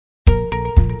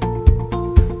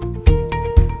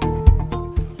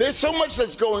There's so much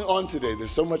that's going on today.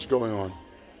 There's so much going on.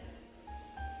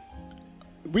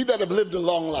 We that have lived a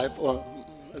long life, or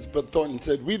as Brother Thornton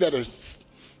said, we that are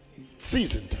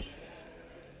seasoned,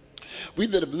 we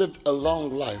that have lived a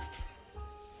long life,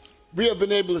 we have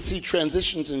been able to see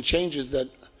transitions and changes that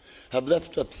have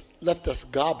left us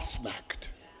gobsmacked,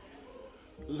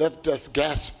 left us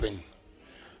gasping,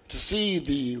 to see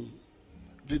the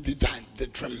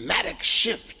dramatic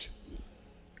shift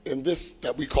in this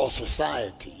that we call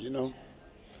society, you know.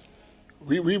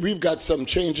 We've got some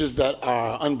changes that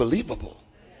are unbelievable.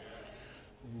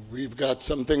 We've got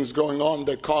some things going on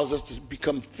that cause us to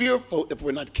become fearful if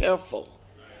we're not careful.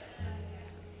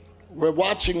 We're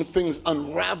watching things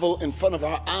unravel in front of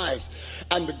our eyes.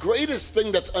 And the greatest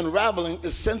thing that's unraveling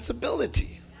is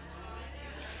sensibility.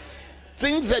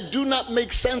 Things that do not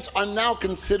make sense are now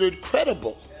considered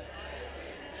credible.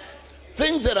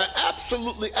 Things that are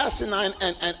absolutely asinine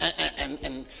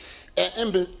and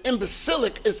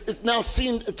imbecilic is now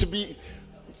seen to be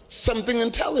something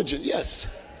intelligent, yes.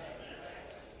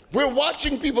 We're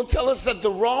watching people tell us that the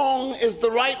wrong is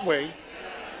the right way,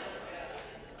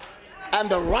 and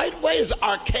the right way is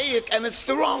archaic and it's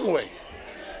the wrong way.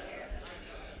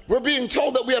 We're being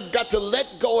told that we have got to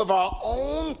let go of our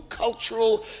own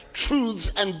cultural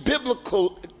truths and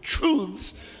biblical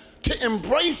truths to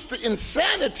embrace the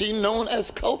insanity known as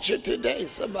culture today.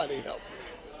 Somebody help me.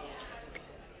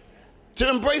 To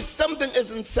embrace something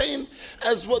as insane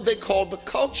as what they call the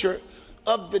culture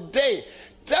of the day.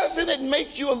 Doesn't it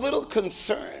make you a little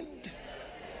concerned?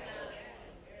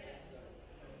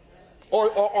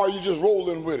 Or are you just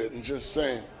rolling with it and just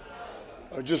saying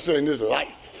this is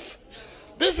life?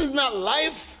 This is not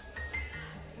life.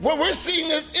 What we're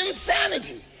seeing is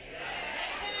insanity.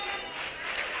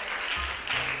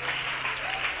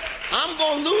 I'm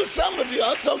going to lose some of you.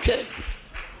 It's okay.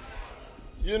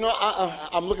 You know,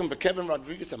 I'm looking for Kevin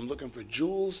Rodriguez. I'm looking for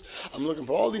Jules. I'm looking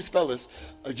for all these fellas.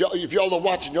 If y'all are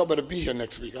watching, y'all better be here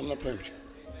next week. I'm not playing with you.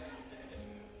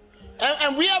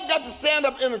 And we have got to stand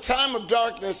up in a time of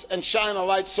darkness and shine a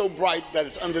light so bright that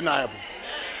it's undeniable.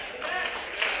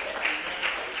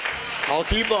 I'll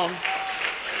keep on.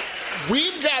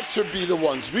 We've got to be the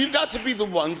ones. We've got to be the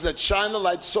ones that shine the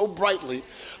light so brightly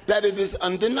that it is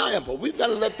undeniable. We've got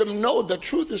to let them know that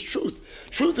truth is truth.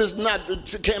 Truth is not,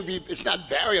 it's not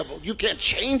variable. You can't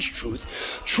change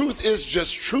truth. Truth is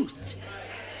just truth.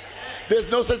 There's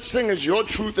no such thing as your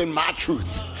truth and my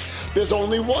truth. There's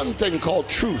only one thing called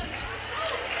truth.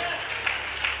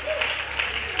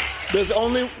 There's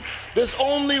only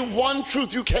one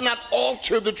truth. You cannot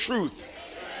alter the truth.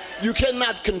 You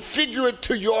cannot configure it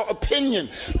to your opinion.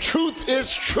 Truth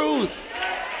is truth.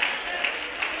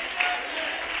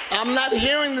 I'm not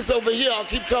hearing this over here. I'll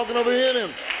keep talking over here to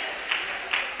him.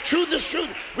 Truth is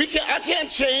truth. I can't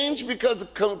change because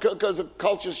the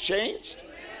culture's changed.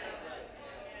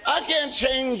 I can't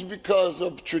change because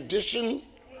of tradition.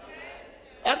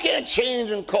 I can't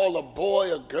change and call a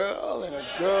boy a girl and a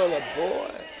girl a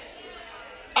boy.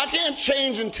 I can't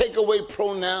change and take away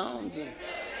pronouns and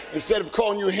instead of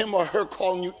calling you him or her,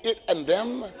 calling you it and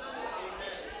them.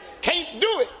 Can't do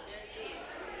it.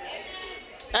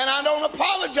 And I don't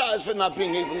apologize for not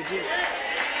being able to do it.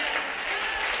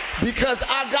 Because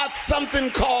I got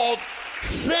something called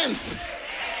sense.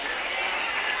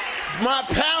 My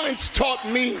parents taught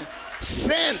me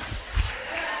sense.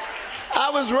 I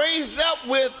was raised up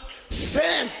with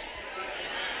sense.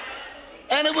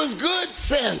 And it was good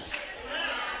sense.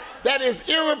 That is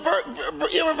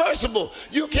irreversible.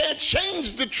 You can't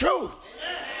change the truth.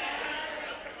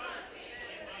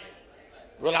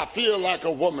 Well, I feel like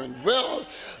a woman. Well,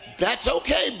 that's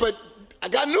okay, but I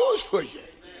got news for you.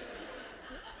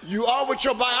 You are what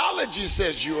your biology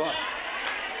says you are.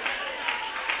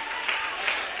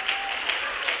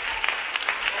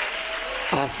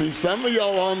 I see some of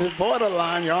y'all on the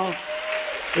borderline, y'all.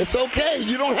 It's okay.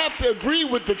 You don't have to agree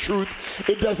with the truth.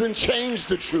 It doesn't change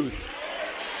the truth.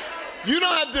 You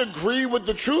don't have to agree with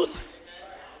the truth,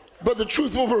 but the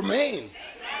truth will remain.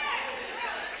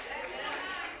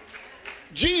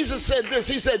 Jesus said this.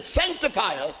 He said,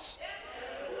 sanctify us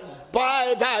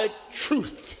by thy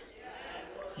truth.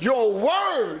 Your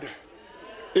word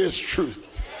is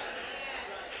truth.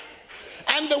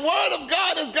 And the word of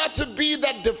God has got to be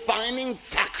that defining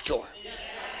factor.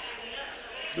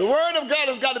 The word of God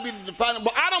has got to be the defining.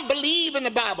 But I don't believe in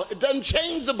the Bible. It doesn't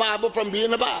change the Bible from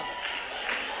being the Bible.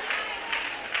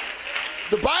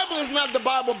 The Bible is not the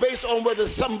Bible based on whether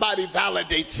somebody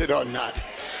validates it or not.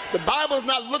 The Bible is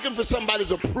not looking for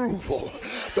somebody's approval.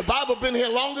 The Bible been here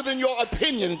longer than your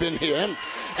opinion been here,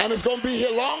 and it's going to be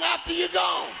here long after you're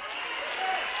gone.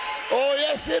 Oh,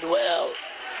 yes, it will.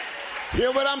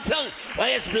 Hear what I'm telling you? Well,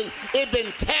 it's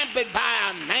been tampered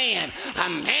by a man. A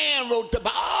man wrote the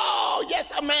Bible. Oh,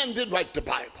 yes, a man did write the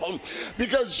Bible.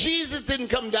 Because Jesus didn't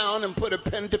come down and put a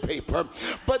pen to paper.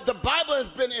 But the Bible has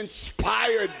been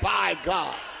inspired by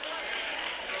God.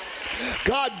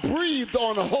 God breathed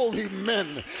on holy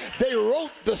men. They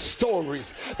wrote the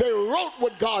stories. They wrote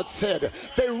what God said.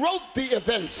 They wrote the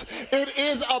events. It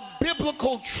is a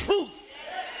biblical truth.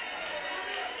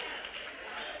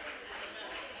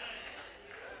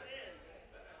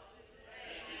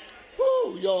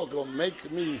 Woo, y'all gonna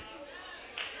make me.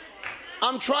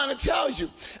 I'm trying to tell you.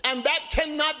 And that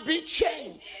cannot be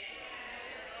changed.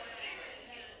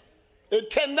 It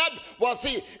cannot. Well,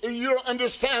 see, you don't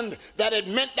understand that it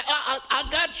meant. I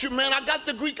got you, man. I got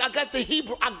the Greek. I got the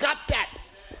Hebrew. I got that.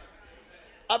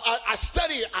 I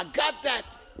studied it. I got that.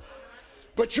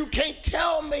 But you can't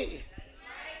tell me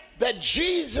that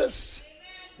Jesus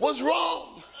was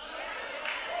wrong.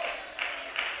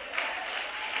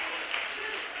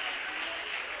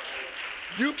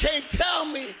 You can't tell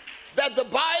me that the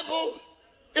Bible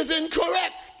is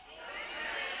incorrect.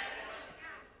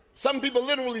 Some people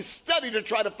literally study to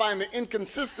try to find the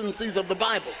inconsistencies of the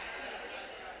Bible.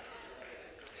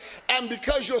 And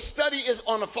because your study is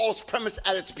on a false premise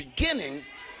at its beginning,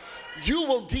 you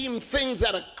will deem things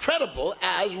that are credible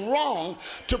as wrong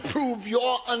to prove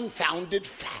your unfounded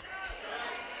fact.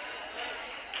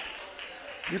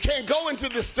 You can't go into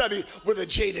this study with a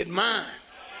jaded mind,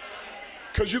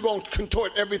 because you're going to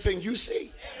contort everything you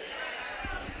see.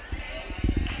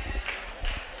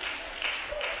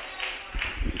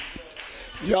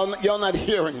 Y'all not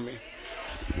hearing me.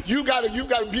 You gotta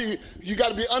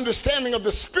be understanding of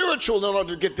the spiritual in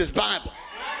order to get this Bible.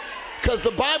 Because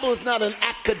the Bible is not an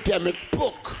academic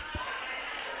book.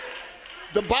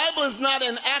 The Bible is not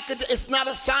it's not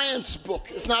a science book.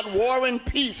 It's not War and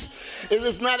Peace. It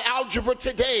is not Algebra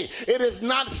Today. It is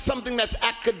not something that's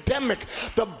academic.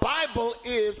 The Bible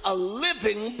is a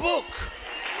living book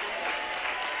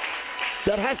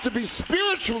that has to be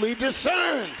spiritually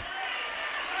discerned.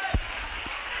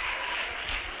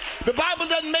 The Bible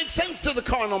doesn't make sense to the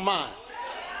carnal mind,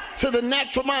 to the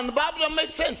natural mind. The Bible doesn't make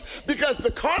sense because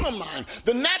the carnal mind,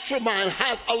 the natural mind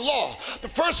has a law. The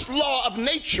first law of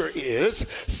nature is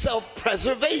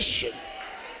self-preservation.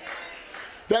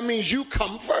 That means you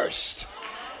come first.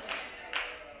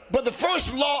 But the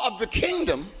first law of the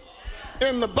kingdom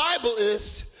in the Bible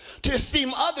is to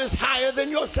esteem others higher than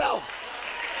yourself.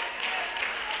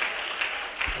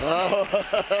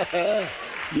 Oh,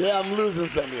 yeah, I'm losing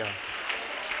some of y'all.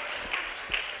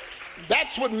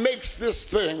 That's what makes this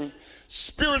thing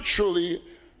spiritually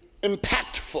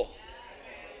impactful,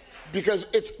 because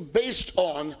it's based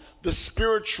on the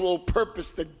spiritual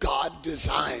purpose that God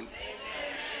designed.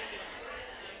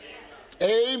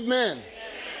 Amen.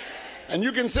 And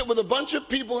you can sit with a bunch of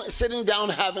people sitting down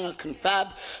having a confab,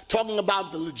 talking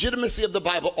about the legitimacy of the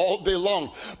Bible all day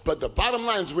long. But the bottom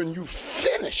line is when you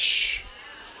finish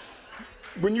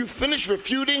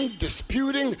refuting,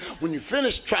 disputing, when you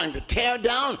finish trying to tear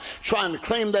down, trying to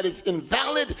claim that it's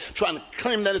invalid, trying to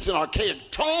claim that it's an archaic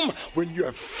tome, when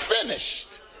you're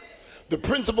finished, the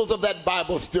principles of that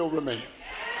Bible still remain.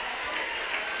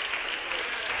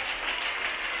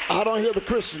 I don't hear the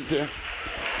Christians here.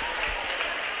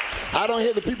 I don't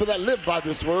hear the people that live by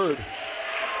this word.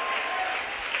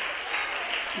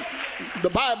 The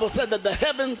Bible said that the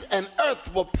heavens and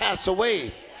earth will pass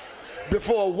away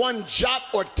before one jot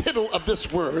or tittle of this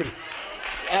word,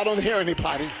 I don't hear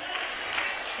anybody,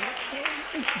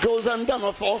 goes undone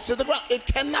or falls to the ground. It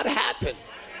cannot happen.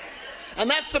 And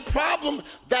that's the problem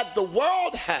that the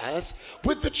world has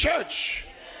with the church,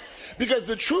 because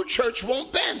the true church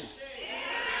won't bend.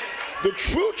 The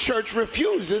true church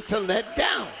refuses to let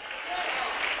down.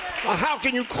 How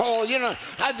can you call,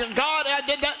 God,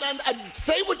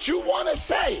 say what you want to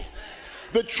say.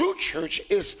 The true church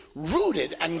is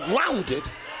rooted and grounded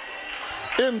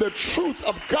in the truth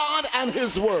of God and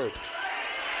his word.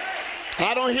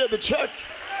 I don't hear the church.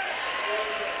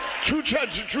 True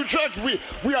church,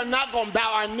 we are not going to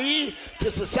bow our knee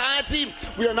to society.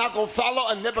 We are not going to follow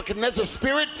a Nebuchadnezzar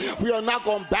spirit. We are not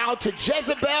going to bow to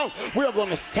Jezebel. We are going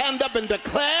to stand up and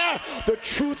declare the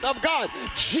truth of God.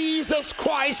 Jesus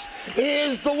Christ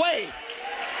is the way.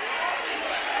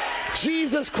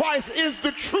 Jesus Christ is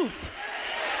the truth.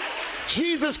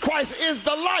 Jesus Christ is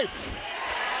the life.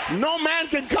 No man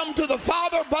can come to the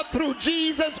Father but through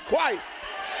Jesus Christ.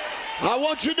 I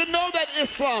want you to know that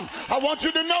Islam. I want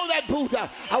you to know that Buddha.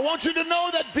 I want you to know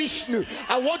that Vishnu.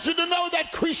 I want you to know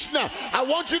that Krishna. I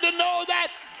want you to know that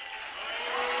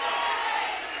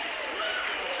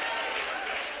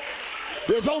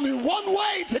there's only one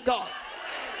way to God.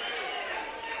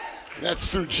 And that's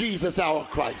through Jesus our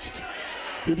Christ.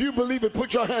 If you believe it,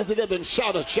 put your hands together and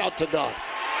shout a shout to God.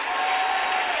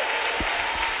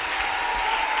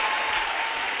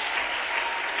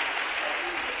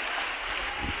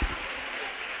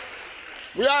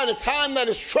 We are at a time that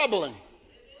is troubling.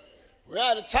 We're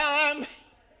at a time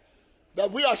that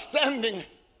we are standing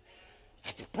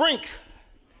at the brink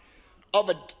of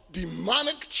a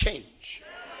demonic change.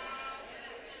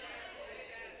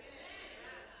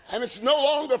 And it's no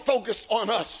longer focused on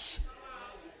us.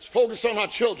 It's focused on our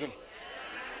children.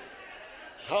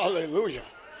 Hallelujah.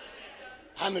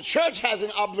 And the church has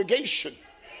an obligation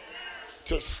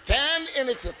to stand in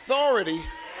its authority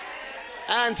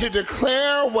and to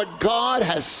declare what God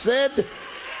has said,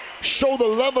 show the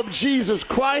love of Jesus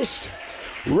Christ,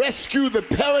 rescue the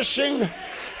perishing,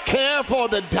 care for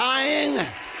the dying,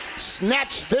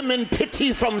 snatch them in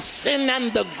pity from sin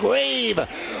and the grave,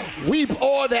 weep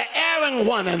o'er the erring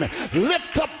one and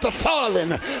lift up the fallen,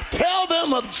 tell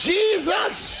them of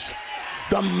Jesus,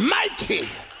 the mighty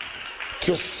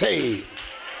to save.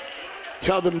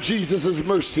 Tell them Jesus is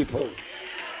merciful.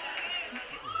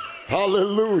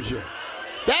 Hallelujah.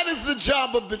 That is the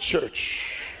job of the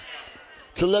church,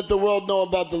 to let the world know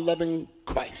about the loving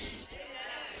Christ.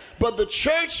 But the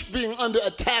church, being under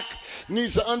attack,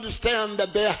 needs to understand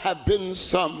that there have been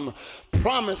some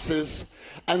promises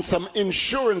and some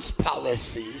insurance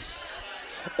policies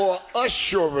or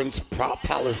assurance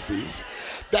policies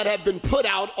that have been put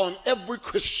out on every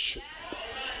Christian.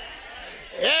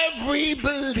 Every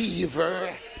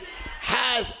believer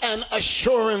has an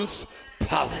assurance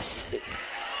policy.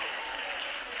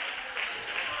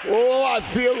 Oh, I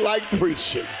feel like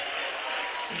preaching.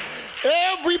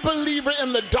 Every believer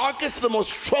in the darkest, the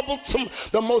most troublesome,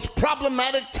 the most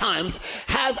problematic times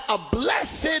has a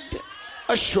blessed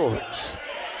assurance.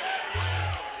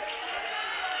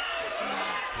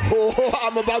 Oh,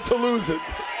 I'm about to lose it.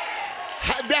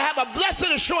 They have a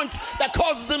blessed assurance that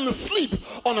causes them to sleep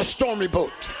on a stormy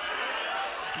boat.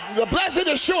 The blessed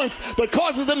assurance that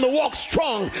causes them to walk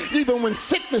strong even when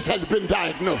sickness has been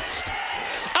diagnosed.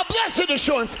 A blessed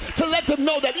assurance to let them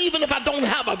know that even if I don't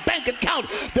have a bank account,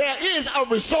 there is a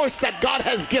resource that God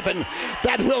has given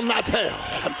that will not fail.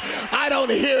 I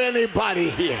don't hear anybody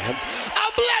here.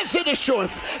 A blessed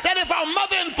assurance that if our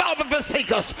mother and father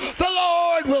forsake us, the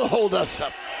Lord will hold us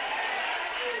up.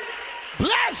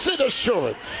 Blessed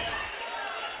assurance.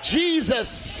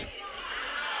 Jesus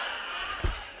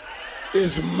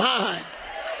is mine.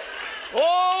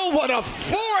 Oh, what a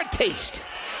foretaste.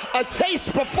 A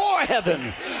taste before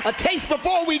heaven, a taste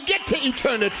before we get to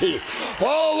eternity.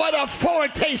 Oh, what a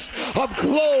foretaste of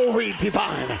glory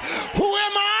divine. Who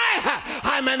am I?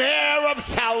 I'm an heir of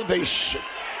salvation.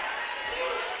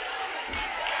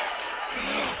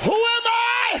 Who am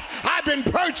I? I've been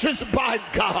purchased by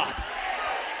God.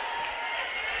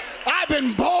 I've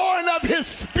been born of his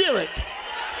spirit.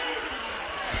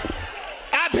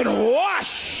 I've been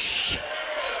washed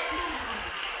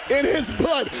in his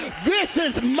blood. This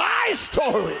is my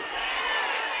story.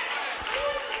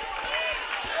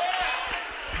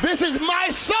 This is my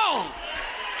song.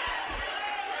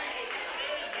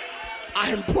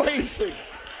 I'm praising.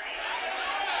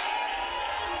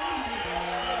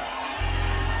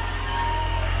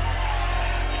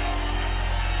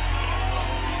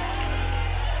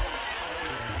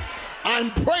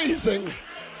 I'm praising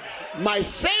my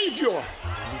Savior.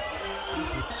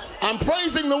 I'm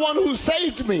praising the one who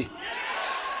saved me.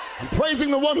 I'm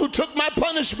praising the one who took my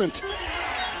punishment.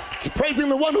 I'm praising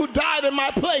the one who died in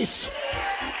my place.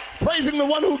 Praising the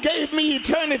one who gave me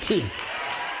eternity.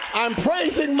 I'm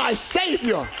praising my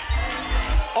Savior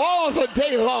all the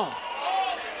day long.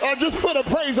 Oh, just put a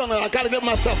praise on it. I got to get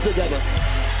myself together.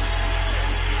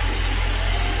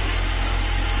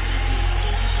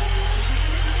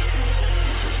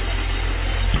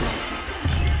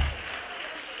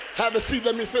 Have a seat,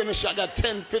 let me finish. I got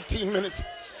 10, 15 minutes.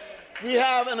 We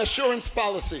have an assurance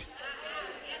policy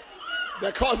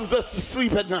that causes us to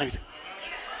sleep at night.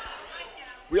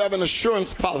 We have an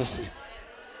assurance policy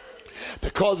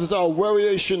that causes our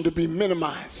worryation to be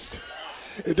minimized.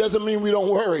 It doesn't mean we don't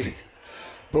worry,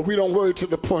 but we don't worry to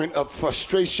the point of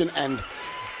frustration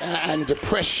and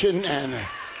depression and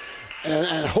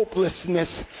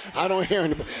hopelessness. I don't hear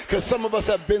anybody, because some of us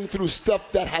have been through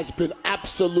stuff that has been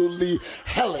absolutely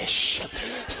hellish.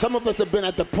 Some of us have been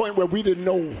at the point where we didn't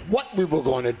know what we were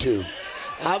going to do.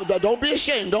 Don't be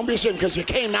ashamed. Don't be ashamed, because you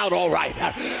came out all right.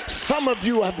 Some of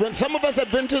us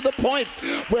have been to the point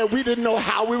where we didn't know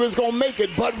how we was going to make it,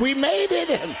 but we made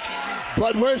it.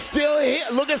 But we're still here.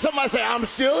 Look at somebody, say, I'm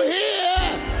still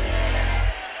here.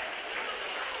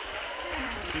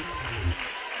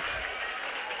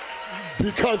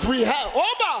 Because we had,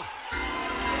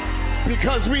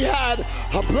 because we had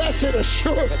a blessed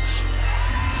assurance.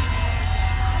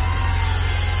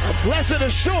 A blessed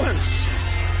assurance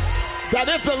that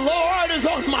if the Lord is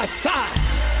on my side,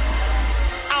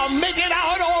 I'll make it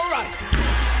out all right.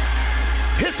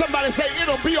 Hit somebody, say,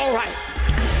 it'll be all right.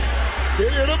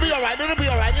 It'll be all right. It'll be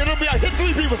all right. It'll be all right. Hit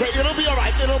 3 people, say, it'll be all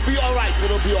right. It'll be all right.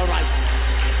 It'll be all right.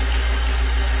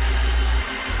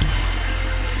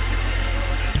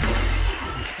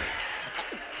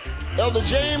 Elder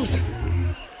James,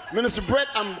 Minister Brett,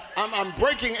 I'm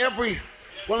breaking every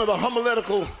one of the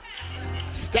homiletical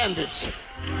standards.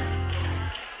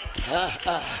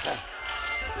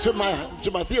 To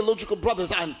my theological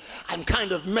brothers, I'm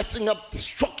kind of messing up the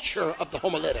structure of the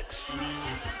homiletics.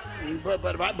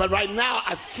 But right now,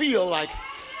 I feel like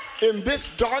in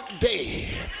this dark day,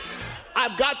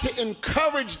 I've got to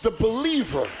encourage the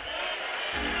believer.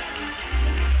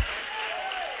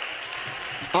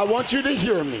 I want you to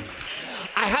hear me.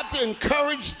 I have to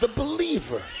encourage the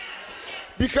believer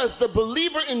because the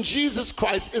believer in Jesus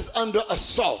Christ is under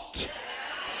assault.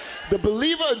 The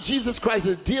believer in Jesus Christ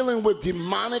is dealing with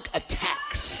demonic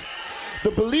attacks.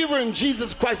 The believer in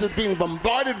Jesus Christ is being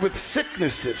bombarded with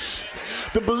sicknesses.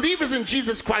 The believers in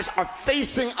Jesus Christ are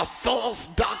facing a false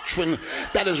doctrine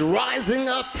that is rising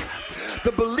up.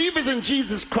 The believers in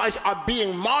Jesus Christ are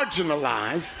being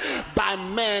marginalized by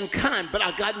mankind. But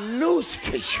I got news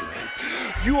for you.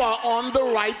 You are on the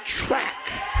right track.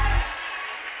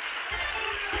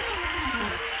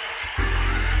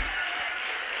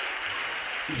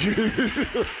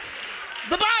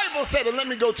 The Bible said, and let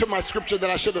me go to my scripture that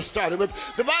I should have started with.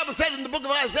 The Bible said in the book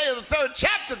of Isaiah, the 3rd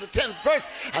chapter, the 10th verse,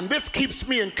 and this keeps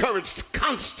me encouraged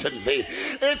constantly.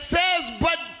 It says,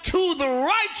 but to the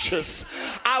righteous,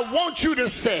 I want you to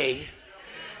say,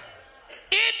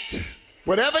 it,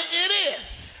 whatever it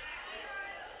is,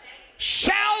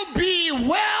 shall be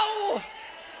well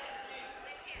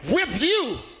with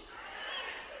you,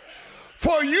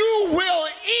 for you will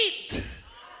eat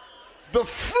the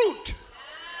fruit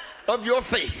of your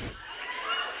faith.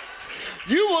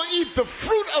 You will eat the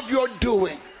fruit of your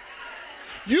doing.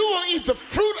 You will eat the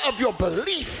fruit of your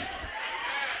belief.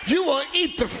 You will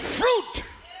eat the fruit.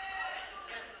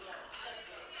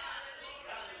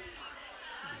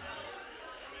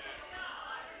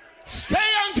 Say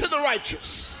unto the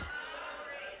righteous,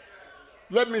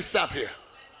 let me stop here.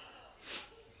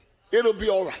 It'll be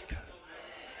all right.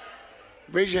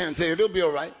 Raise your hand and say, it'll be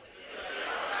all right.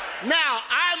 Now,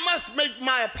 I must make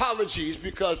my apologies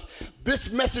because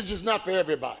this message is not for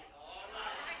everybody.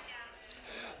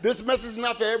 This message is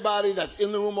not for everybody that's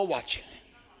in the room or watching.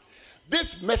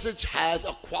 This message has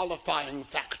a qualifying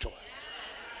factor.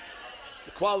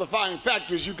 The qualifying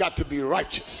factor is you got to be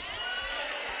righteous.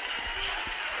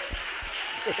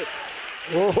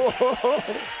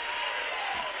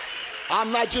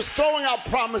 I'm not just throwing out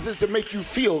promises to make you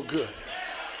feel good.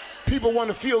 People want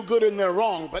to feel good in their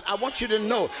wrong, but I want you to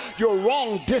know your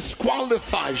wrong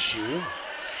disqualifies you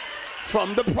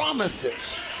from the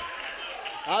promises.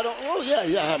 I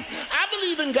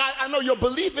believe in God. I know your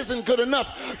belief isn't good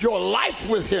enough. Your life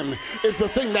with him is the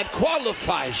thing that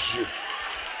qualifies you.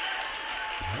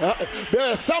 There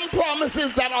are some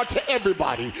promises that are to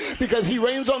everybody because he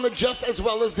reigns on the just as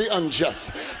well as the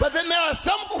unjust. But then there are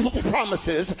some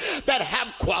promises that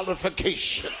have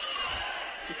qualifications.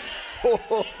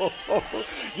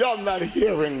 Y'all not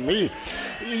hearing me.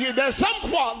 There's some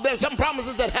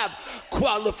promises that have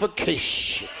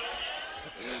qualifications.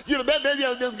 For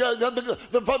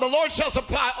the Lord shall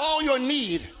supply all your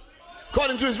need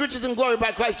according to his riches and glory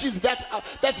by Christ Jesus.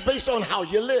 That's based on how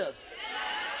you live.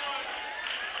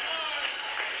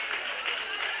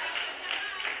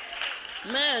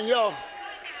 Man,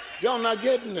 y'all not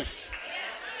getting this.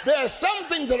 There are some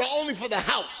things that are only for the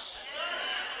house.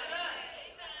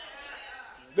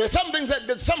 There's some things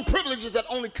there's some privileges that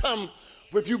only come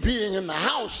with you being in the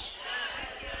house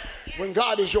when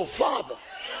God is your father.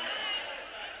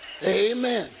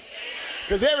 Amen.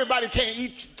 Because everybody can't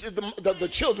eat the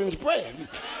children's bread.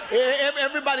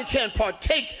 Everybody can't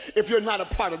partake if you're not a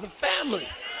part of the family.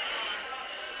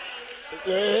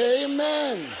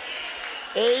 Amen.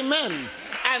 Amen.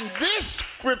 And this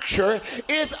scripture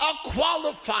is a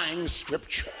qualifying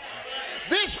scripture.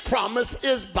 This promise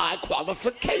is by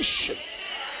qualification.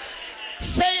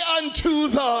 Say unto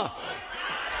the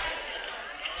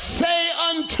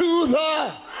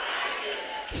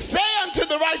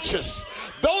righteous,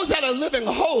 those that are living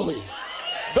holy,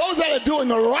 those that are doing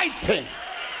the right thing,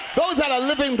 those that are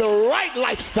living the right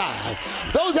lifestyle,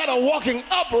 those that are walking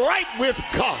upright with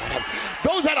God,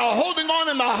 those that are holding on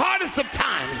in the hardest of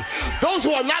times, those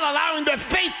who are not allowing their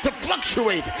faith to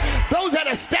fluctuate, those that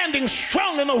are standing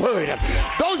strong in the word,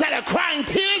 those that are crying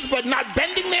tears but not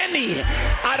bending their knee.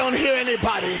 I don't hear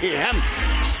anybody here.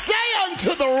 Say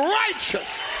unto the righteous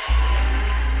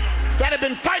that have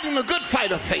been fighting the good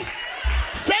fight of faith.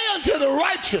 Say unto the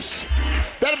righteous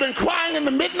that have been crying in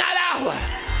the midnight hour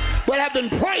but have been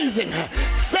praising.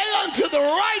 Say unto the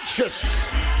righteous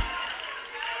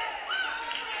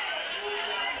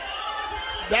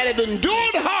that have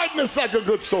endured hardness like a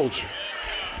good soldier.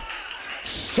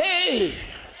 Say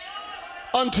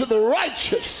unto the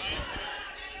righteous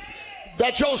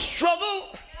that your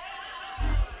struggle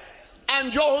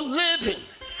and your living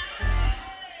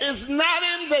is not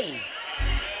in vain.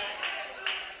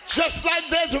 Just like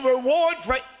there's a reward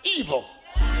for evil,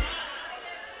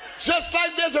 just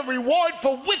like there's a reward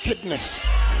for wickedness,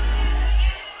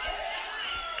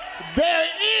 there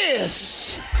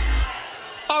is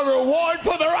a reward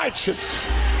for the righteous.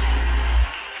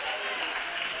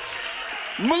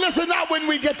 Melissa, not when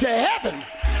we get to heaven,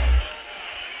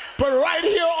 but right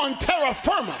here on terra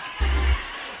firma,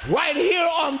 right here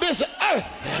on this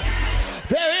earth,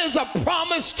 there is a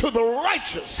promise to the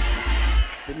righteous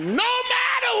that no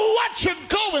matter what you're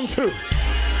going through,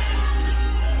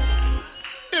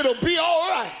 it'll be all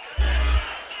right.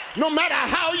 No matter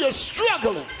how you're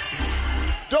struggling,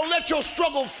 don't let your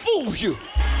struggle fool you.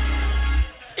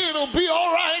 It'll be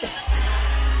all right.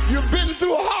 You've been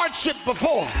through hardship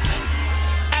before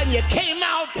and you came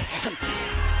out.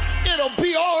 It'll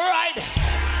be all right.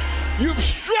 You've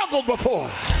struggled before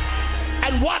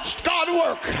and watched God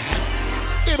work.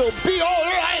 It'll be all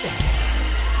right.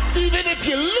 Even if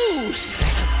you lose,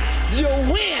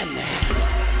 you'll win.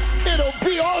 It'll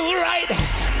be all right.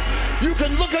 You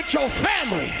can look at your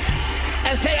family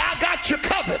and say, I got you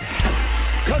covered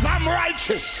because I'm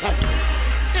righteous.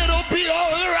 It'll be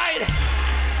all right.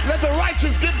 Let the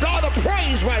righteous give God a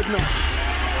praise right now.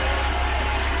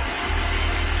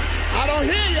 I don't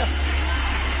hear you.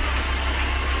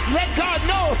 Let God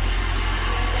know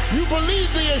you believe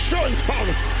the assurance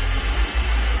policy.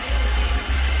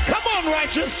 Come on,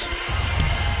 righteous.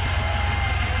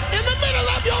 In the middle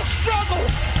of your struggle,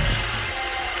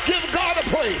 give God a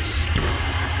praise.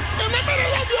 In the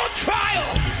middle of your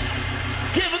trial,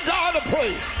 give God a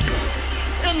praise.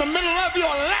 In the middle of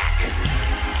your lack,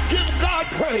 give God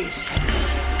praise.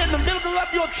 In the middle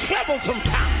of your troublesome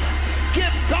time,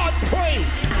 give God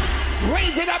praise.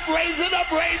 Raise it up, raise it up,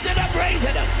 raise it up, raise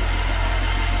it up.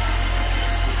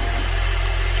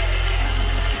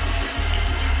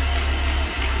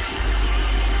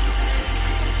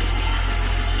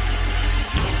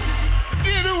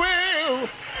 It will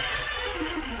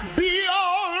be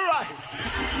all right.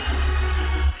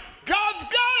 God's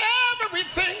got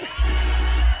everything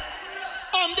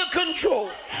under control.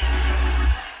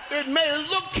 It may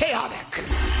look chaotic,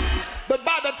 but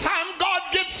by the time God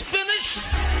gets finished,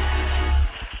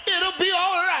 it'll be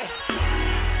all right.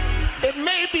 It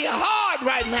may be hard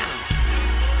right now,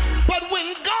 but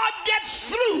when God gets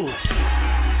through,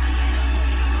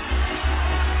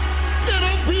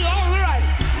 it'll be all right.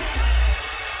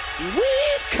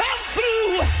 We've come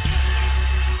through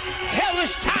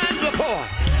hellish times before.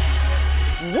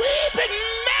 Weeping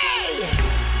may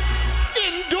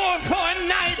endure for a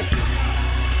night,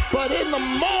 but in the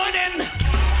morning,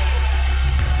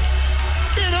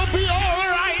 it'll be all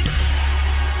right.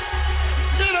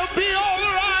 It'll be all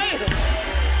right.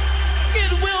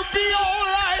 It will be all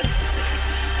right.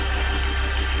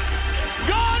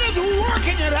 God is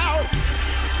working it out.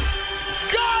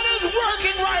 God is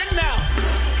working right now.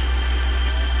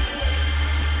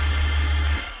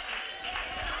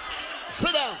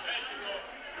 Sit down.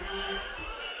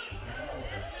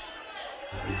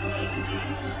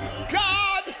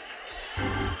 God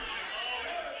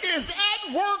is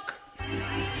at work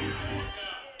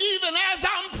even as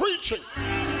I'm preaching.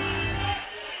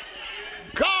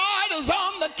 God is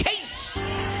on the case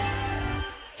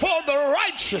for the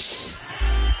righteous.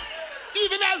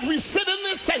 Even as we sit in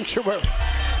this sanctuary,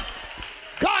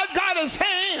 God got his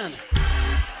hand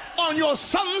on your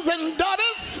sons and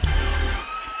daughters,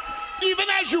 even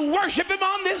as you worship him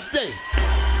on this day.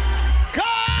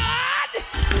 God,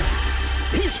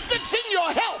 he's fixing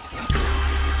your health,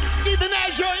 even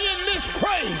as you're in this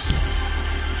praise.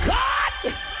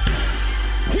 God,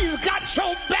 he's got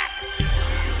your back.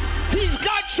 He's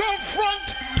got your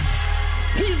front.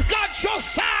 He's got your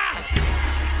side.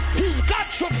 He's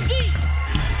got your feet.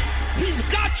 He's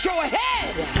got your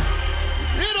head.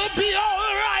 It'll be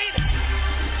all right.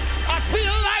 I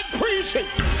feel like preaching.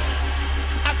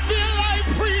 I feel like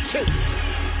preaching.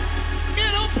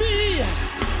 It'll be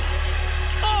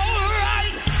all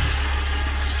right.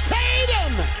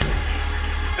 Satan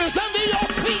is under your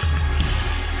feet.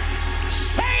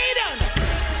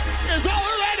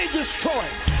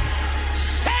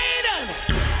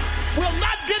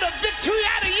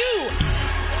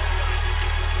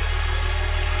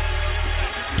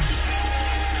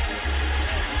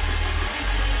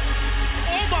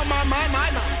 my.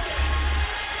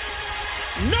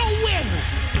 No win,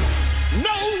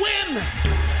 no win,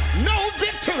 no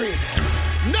victory,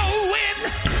 no win,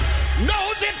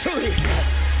 no victory.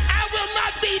 I will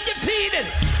not be defeated.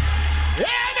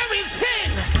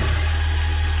 Everything.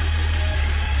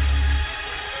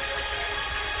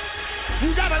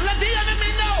 You gotta let the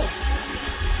enemy know.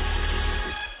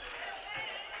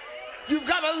 You've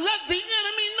got to let the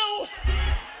enemy know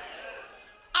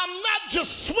I'm not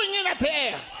just swinging at the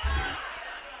air.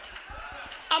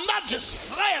 I'm not just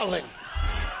flailing.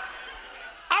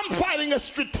 I'm fighting a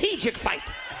strategic fight.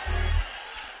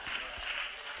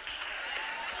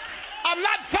 I'm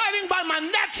not fighting by my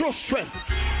natural strength,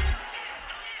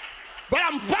 but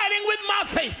I'm fighting with my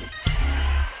faith.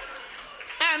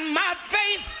 And my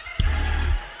faith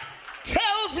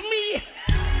tells me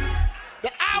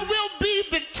that I will be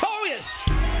victorious.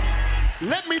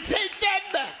 Let me take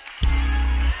that back.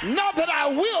 Not that I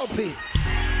will be.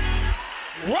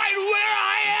 Right where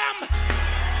I am,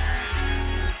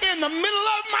 in the middle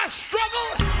of my struggle,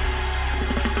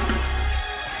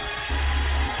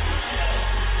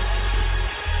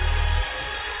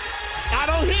 I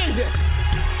don't hear you.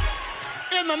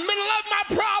 In the middle of my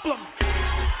problem,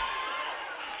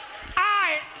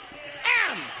 I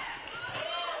am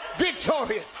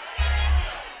victorious.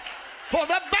 For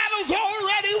the battle's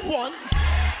already won.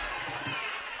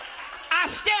 I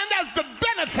stand as the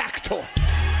benefactor.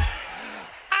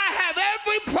 I have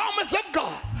every promise of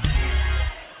God,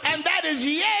 and that is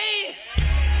yea.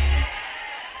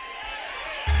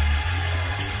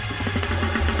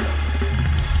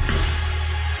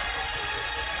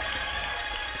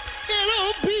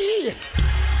 It'll be.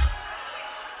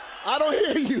 I don't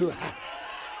hear you.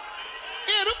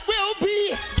 It will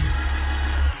be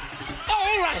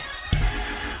all right.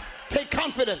 Take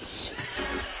confidence.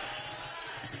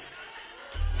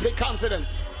 Take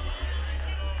confidence.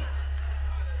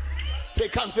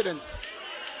 Take confidence.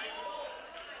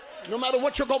 No matter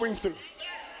what you're going through,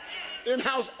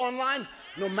 in-house, online,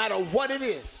 no matter what it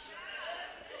is,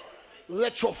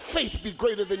 let your faith be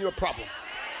greater than your problem.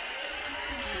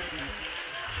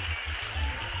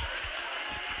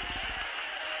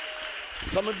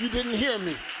 Some of you didn't hear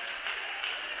me.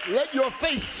 Let your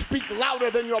faith speak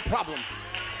louder than your problem.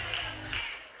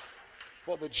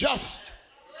 For the just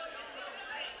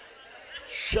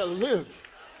shall live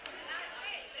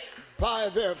by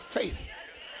their faith.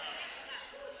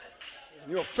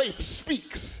 And your faith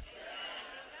speaks.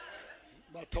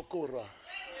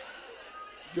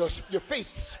 Your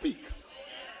faith speaks.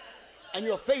 And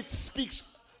your faith speaks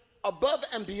above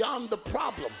and beyond the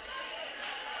problem.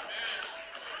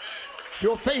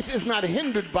 Your faith is not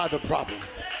hindered by the problem.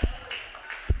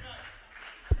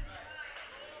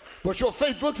 But your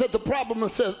faith looks at the problem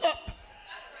and says, up.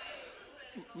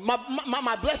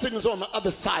 My blessing is on the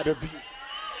other side of you.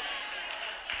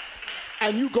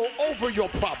 And you go over your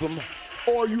problem,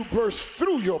 or you burst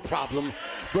through your problem,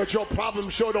 but your problem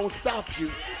sure don't stop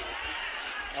you.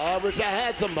 I wish I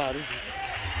had somebody.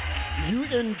 You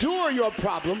endure your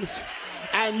problems,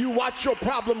 and you watch your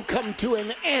problem come to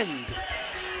an end.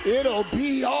 It'll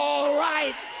be all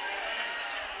right.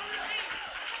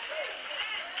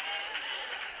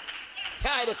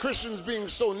 Tired of Christians being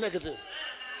so negative.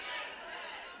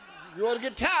 You ought to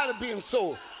get tired of being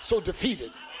so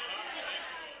defeated.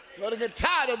 You ought to get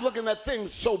tired of looking at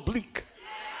things so bleak.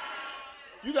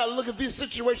 You got to look at these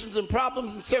situations and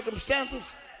problems and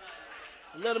circumstances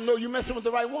and let them know you're messing with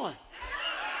the right one.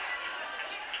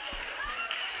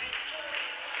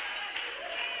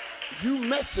 You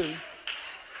messing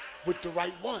with the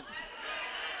right one.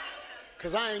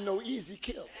 Because I ain't no easy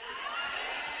kill.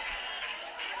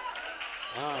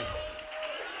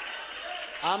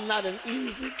 I'm not an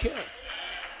easy kill.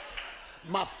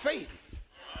 My faith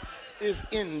is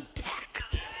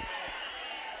intact.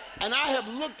 And I have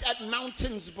looked at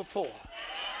mountains before.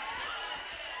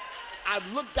 I've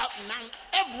looked at Mount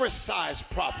Everest-sized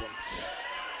problems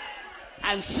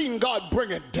and seen God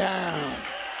bring it down.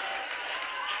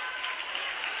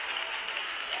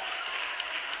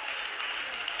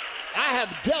 I have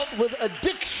dealt with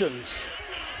addictions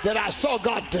that I saw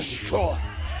God destroy.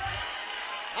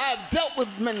 I have dealt with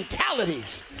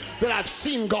mentalities that I've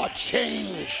seen God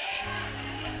change.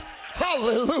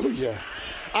 Hallelujah.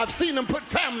 I've seen him put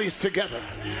families together.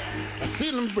 I've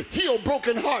seen him heal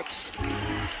broken hearts.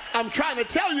 I'm trying to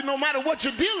tell you, no matter what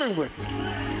you're dealing with,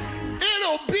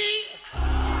 it'll be,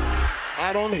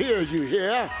 I don't hear you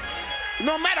here.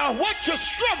 No matter what you're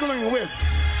struggling with,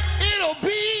 it'll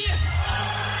be,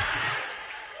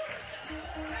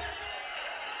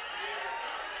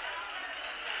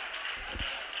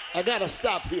 I gotta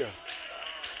stop here.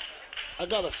 I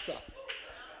gotta stop.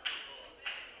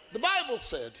 The Bible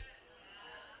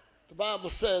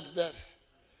said that,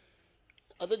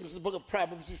 I think it's the book of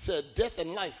Proverbs, he said, death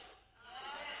and life.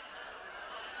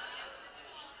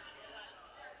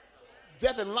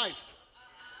 Death and life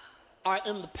are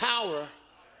in the power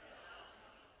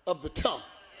of the tongue.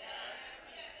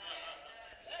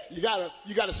 You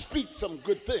gotta speak some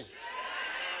good things.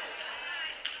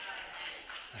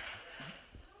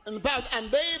 And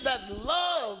they that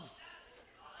love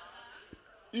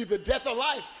either death or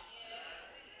life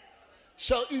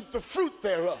shall eat the fruit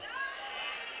thereof.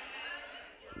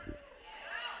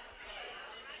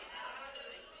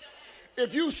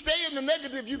 If you stay in the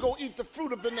negative, you're going to eat the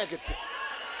fruit of the negative.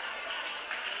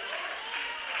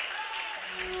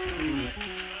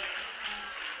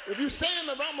 If you stay in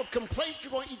the realm of complaint,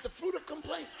 you're going to eat the fruit of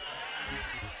complaint.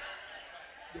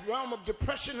 The realm of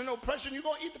depression and oppression, you're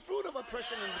going to eat the fruit of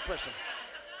oppression and depression.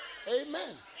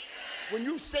 Amen. When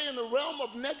you stay in the realm of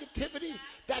negativity,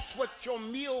 that's what your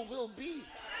meal will be.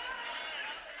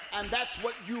 And that's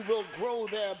what you will grow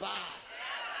thereby.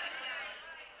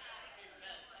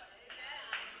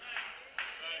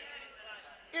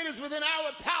 It is within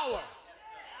our power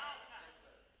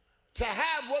to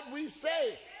have what we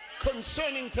say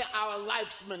concerning to our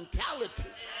life's mentality.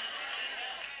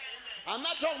 I'm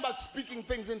not talking about speaking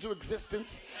things into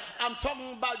existence. I'm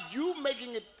talking about you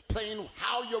making it plain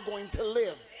how you're going to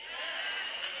live.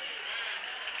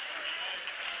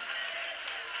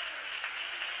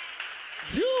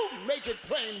 You make it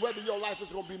plain whether your life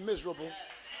is going to be miserable.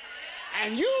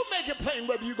 And you make it plain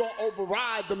whether you're going to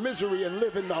override the misery and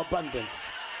live in the abundance.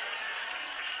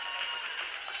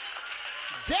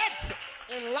 Death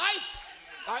and life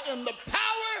are in the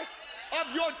power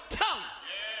of your tongue.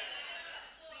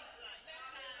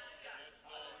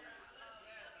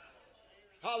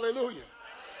 Hallelujah.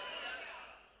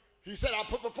 He said, I'll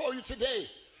put before you today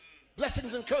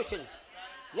blessings and cursings,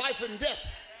 life and death.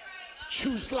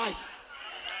 Choose life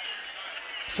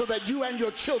so that you and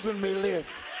your children may live.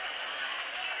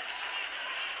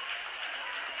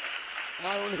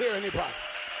 I don't hear anybody.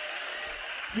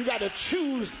 You got to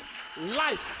choose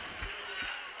life.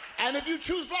 And if you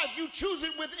choose life, you choose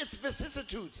it with its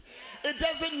vicissitudes. It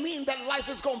doesn't mean that life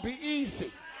is going to be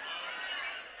easy.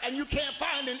 And you can't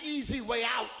find an easy way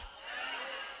out.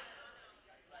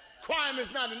 Crime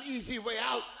is not an easy way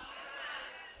out.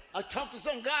 I talked to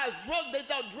some guys, they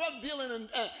thought drug dealing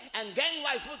and gang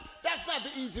life, that's not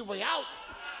the easy way out.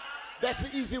 That's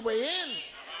the easy way in.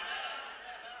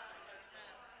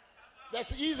 That's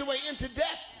the easy way into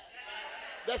death.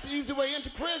 That's the easy way into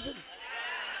prison.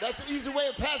 That's the easy way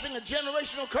of passing a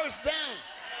generational curse down.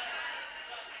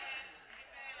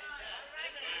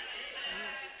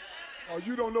 Oh,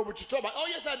 you don't know what you're talking about. Oh,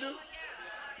 yes, I do.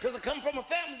 Because I come from a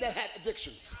family that had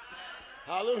addictions.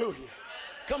 Hallelujah.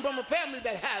 Come from a family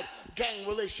that had gang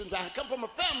relations. I come from a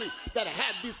family that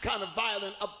had these kind of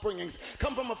violent upbringings.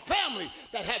 Come from a family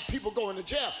that had people going to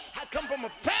jail. I come from a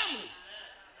family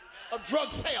of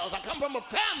drug sales. I come from a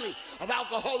family of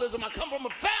alcoholism. I come from a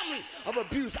family of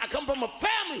abuse. I come from a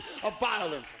family of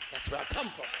violence. That's where I come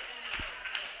from.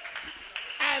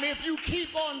 And if you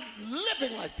keep on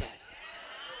living like that,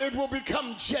 it will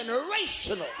become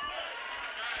generational.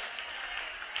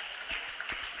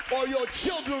 Or your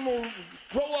children will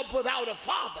grow up without a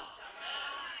father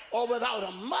or without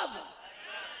a mother,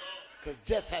 because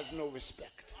death has no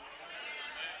respect.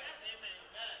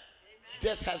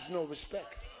 Death has no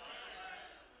respect.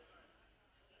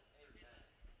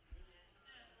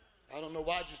 I don't know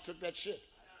why I just took that shift,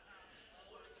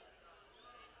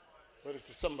 but it's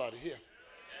for somebody here.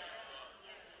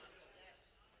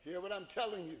 Hear what I'm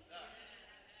telling you.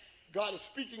 God is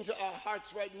speaking to our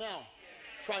hearts right now,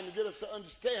 trying to get us to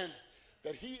understand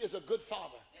that he is a good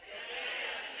father.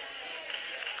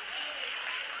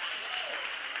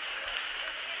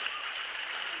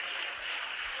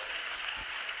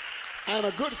 And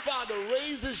a good father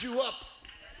raises you up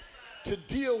to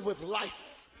deal with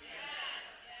life.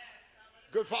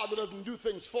 Good father doesn't do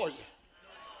things for you.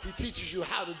 He teaches you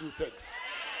how to do things.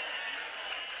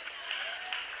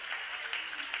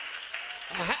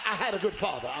 I had a good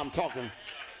father. I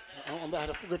had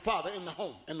a good father in the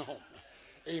home.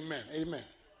 Amen.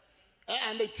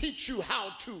 And they teach you how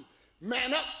to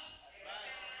man up,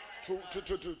 to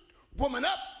woman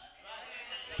up,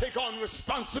 take on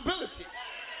responsibility.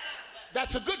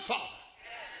 That's a good father.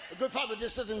 A good father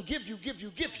just doesn't give you.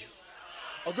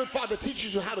 A good father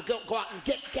teaches you how to go out and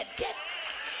get.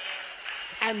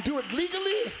 And do it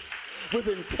legally, with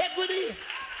integrity.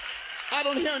 I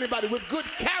don't hear anybody. With good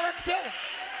character.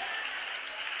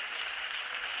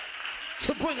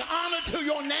 To bring honor to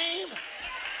your name.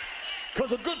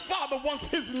 Because a good father wants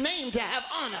his name to have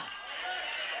honor.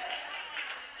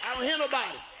 I don't hear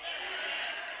nobody.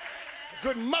 A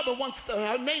good mother wants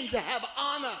her name to have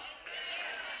honor.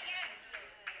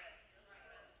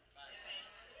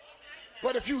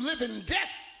 But if you live in death,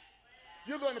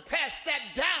 you're going to pass that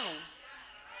down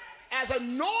as a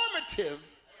normative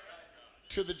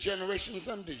to the generations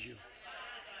under you.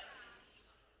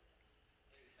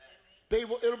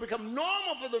 It'll become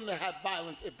normal for them to have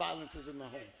violence if violence is in the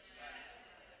home.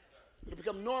 It'll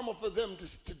become normal for them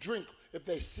to drink if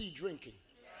they see drinking.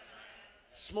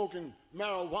 Smoking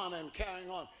marijuana and carrying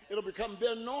on. It'll become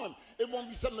their norm. It won't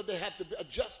be something that they have to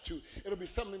adjust to. It'll be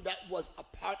something that was a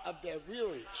part of their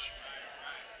rearage.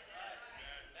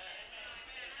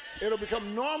 It'll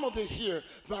become normal to hear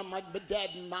my dad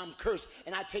and mom curse,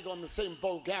 and I take on the same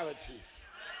vulgarities.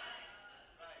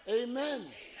 Amen.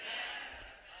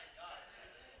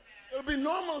 It'll be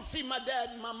normal to see my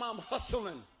dad and my mom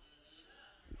hustling.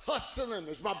 Hustling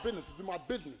is my business. It's my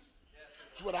business.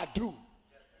 It's what I do.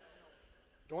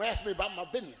 Don't ask me about my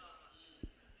business.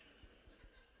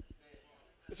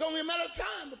 It's only a matter of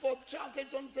time before the child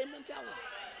takes on the same mentality.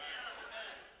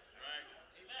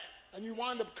 And you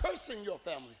wind up cursing your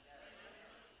family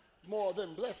more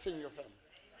than blessing your family.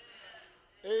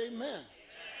 Amen.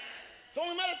 It's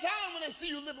only a matter of time when they see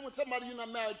you living with somebody you're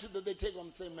not married to that they take on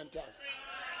the same mentality.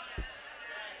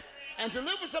 And to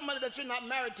live with somebody that you're not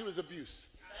married to is abuse.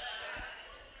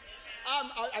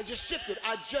 I just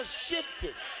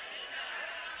shifted.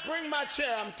 Bring my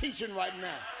chair. I'm teaching right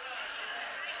now.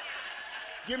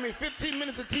 Give me 15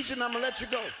 minutes of teaching, I'm going to let you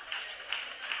go.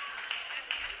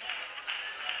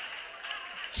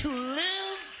 To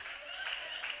live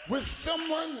with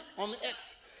someone on the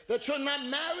ex that you're not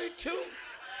married to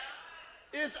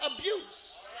is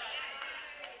abuse.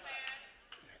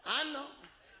 I know.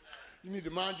 You need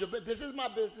to mind your business. This is my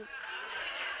business.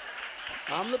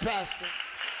 I'm the pastor.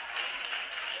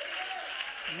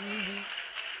 Mm-hmm.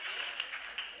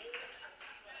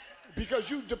 Because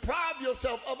you deprive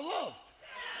yourself of love.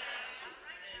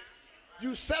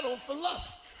 You settle for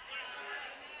lust.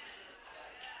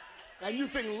 And you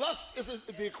think lust is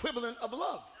the equivalent of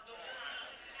love.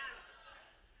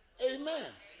 Amen.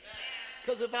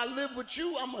 Because if I live with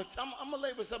you, I'm gonna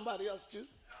lay with somebody else too.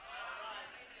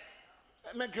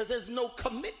 Amen. Because there's no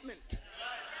commitment.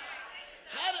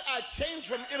 How did I change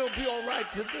from it'll be all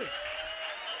right to this?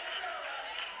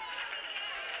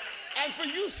 And for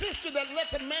you, sister, that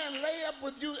lets a man lay up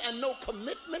with you and no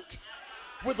commitment,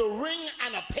 with a ring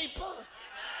and a paper.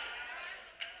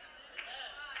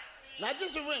 Not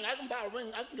just a ring. I can buy a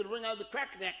ring. I can get a ring out of the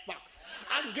crack-a-jack box.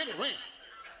 I can get a ring.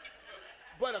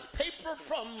 But a paper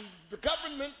from the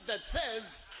government that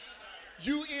says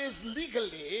you is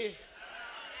legally,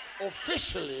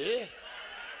 officially,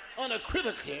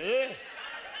 unequivocally,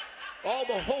 all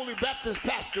the Holy Baptist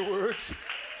pastor words,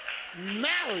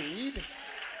 married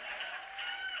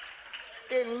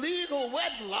in legal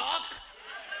wedlock,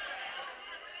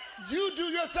 you do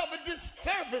yourself a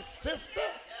disservice, sister.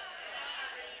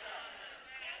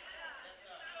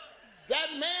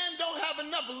 That man don't have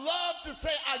enough love to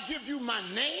say, I give you my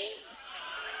name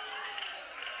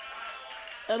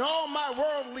and all my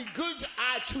worldly goods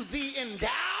I to thee endow.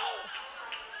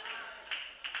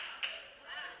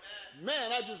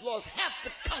 Man, I just lost half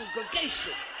the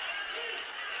congregation.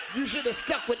 You should have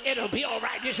stuck with it'll be all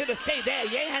right. You should have stayed there.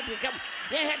 You ain't had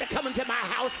to come into my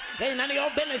house. Ain't none of your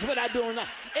business what I doing now.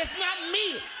 It's not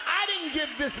me. I didn't give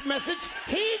this message.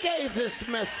 He gave this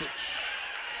message.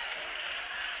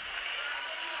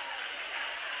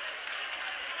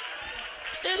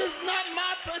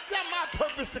 It's not my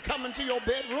purpose to come into your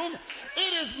bedroom.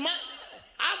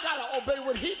 I gotta obey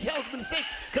what he tells me to say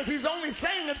because he's only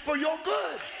saying it for your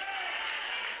good.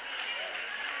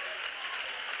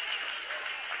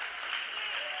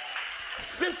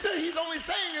 Sister, he's only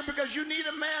saying it because you need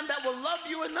a man that will love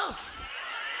you enough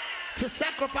to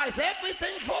sacrifice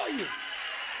everything for you.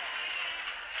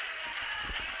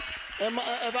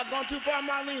 Have I gone too far,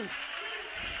 Marlene?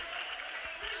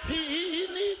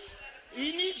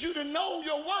 He needs you to know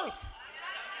your worth.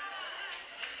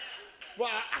 Well,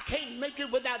 I can't make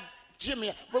it without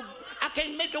Jimmy. I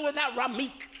can't make it without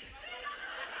Ramik.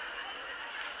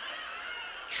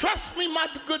 Trust me, my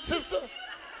good sister.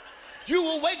 You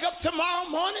will wake up tomorrow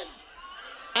morning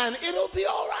and it'll be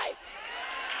all right.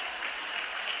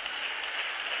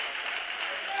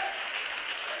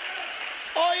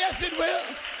 Oh, yes, it will.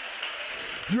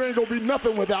 You ain't gonna be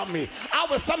nothing without me. I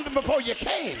was something before you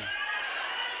came.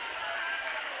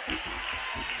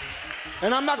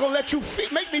 And I'm not gonna let you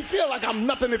make me feel like I'm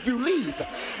nothing if you leave.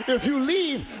 If you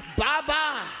leave,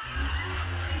 bye-bye.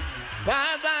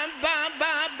 Bye-bye,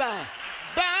 bye-bye, bye.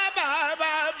 Bye-bye,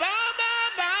 bye-bye,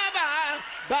 bye-bye, bye-bye,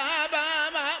 bye-bye,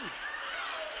 bye.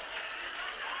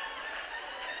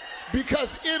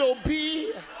 because it'll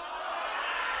be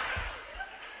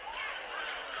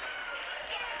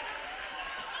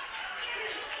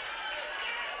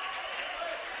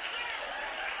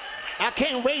I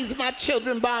can't raise my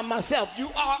children by myself.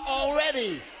 You are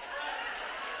already.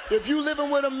 If you living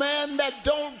with a man that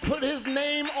don't put his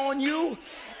name on you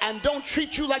and don't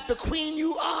treat you like the queen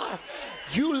you are,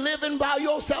 you living by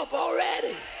yourself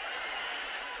already.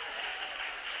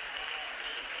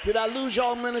 Did I lose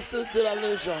y'all, ministers? Did I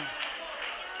lose y'all?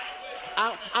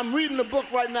 I'm reading a book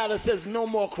right now that says no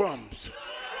more crumbs.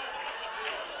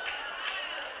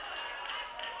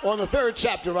 On the 3rd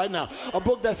chapter right now, a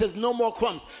book that says no more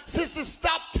crumbs. Sisters,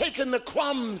 stop taking the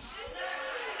crumbs.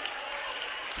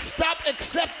 Stop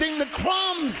accepting the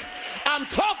crumbs. I'm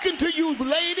talking to you,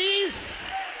 ladies.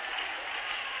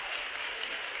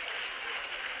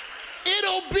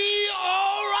 It'll be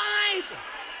all right.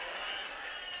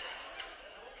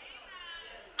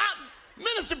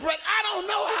 Minister Brett, I don't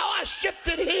know how I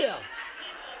shifted here.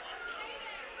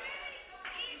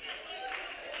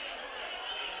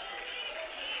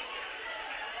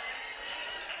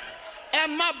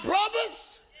 And my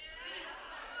brothers,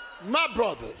 my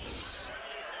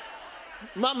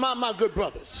good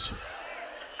brothers,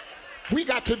 we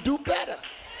got to do better.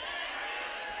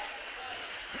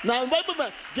 Now, wait a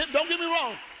minute. Don't get me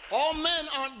wrong. All men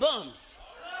aren't bums.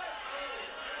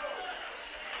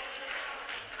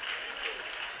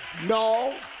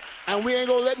 No, and we ain't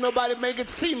gonna let nobody make it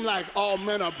seem like all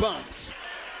men are bums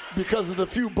because of the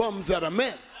few bums that are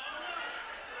men.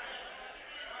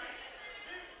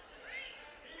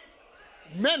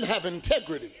 Men have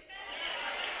integrity.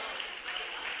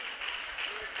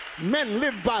 Men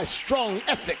live by strong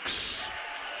ethics.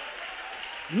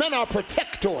 Men are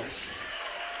protectors.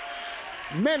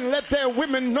 Men let their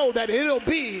women know that it'll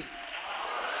be.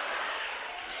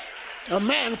 A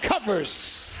man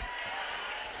covers.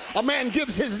 A man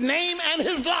gives his name and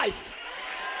his life.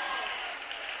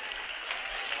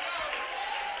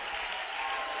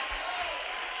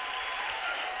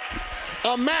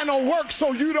 A man will work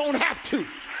so you don't have to.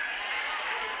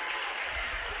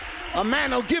 A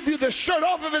man will give you the shirt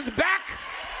off of his back.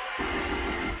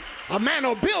 A man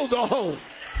will build a home.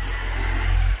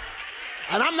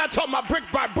 And I'm not talking about brick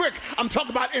by brick. I'm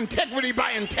talking about integrity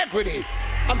by integrity.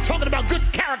 I'm talking about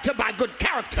good character by good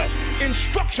character.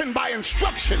 Instruction by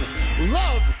instruction.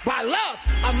 Love by love.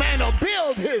 A man will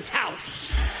build his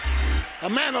house. A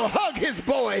man will hug his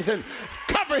boys and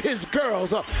cover his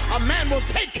girls. A man will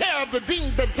take care of the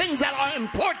things that are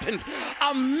important.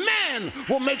 A man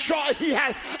will make sure he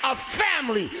has a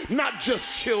family, not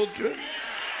just children.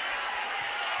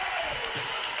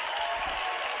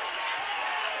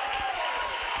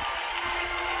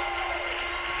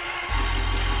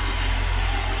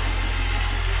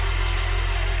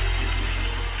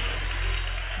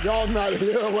 Y'all not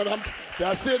hearing what I'm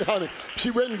that's it, honey.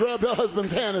 She went and grabbed her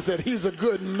husband's hand and said, he's a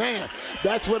good man.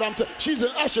 That's what I'm she's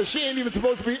an usher. She ain't even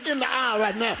supposed to be in the aisle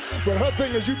right now. But her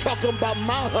thing is, you talking about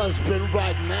my husband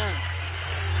right now.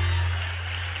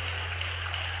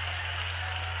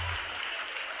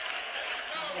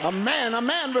 A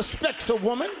man respects a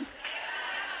woman.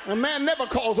 A man never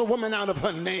calls a woman out of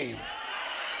her name.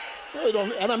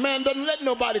 And a man doesn't let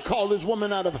nobody call his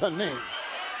woman out of her name.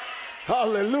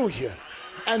 Hallelujah.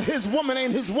 And his woman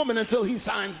ain't his woman until he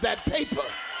signs that paper.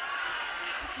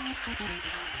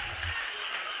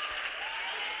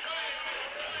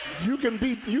 You can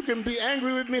be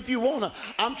angry with me if you wanna.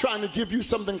 I'm trying to give you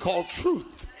something called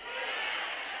truth.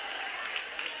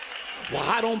 Well,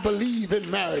 I don't believe in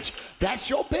marriage. That's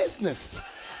your business.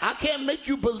 I can't make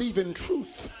you believe in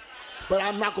truth, but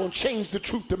I'm not gonna change the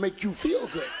truth to make you feel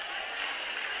good.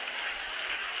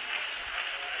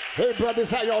 Hey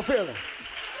brothers, how y'all feeling?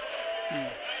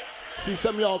 See,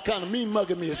 some of y'all kind of mean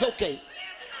mugging me. It's okay.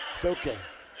 It's okay.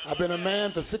 I've been a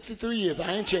man for 63 years.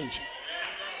 I ain't changing.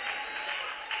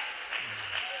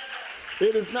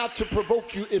 It is not to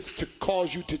provoke you. It's to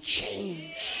cause you to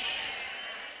change.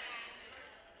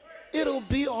 It'll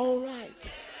be all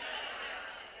right.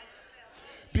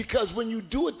 Because when you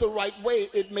do it the right way,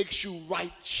 it makes you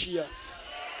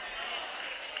righteous.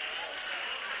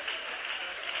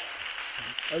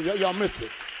 Y'all miss it.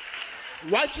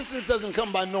 Righteousness doesn't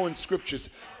come by knowing scriptures.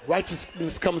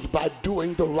 Righteousness comes by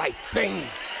doing the right thing.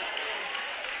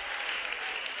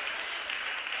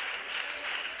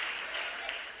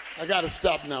 I got to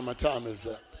stop now. My time is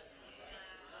up.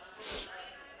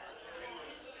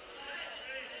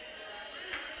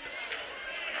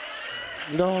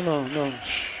 No.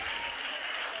 Shh.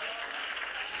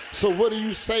 So what are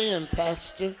you saying,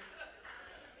 Pastor?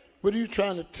 What are you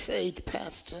trying to say,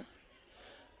 Pastor?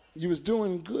 You was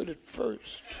doing good at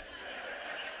first.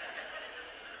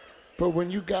 But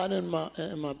when you got in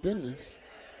my business,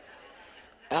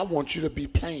 I want you to be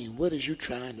plain. What is you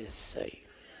trying to say?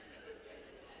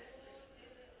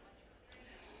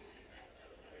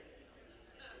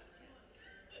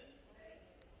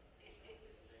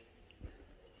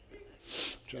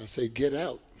 I'm trying to say, get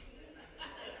out.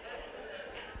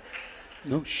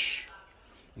 No, shh.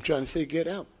 I'm trying to say, get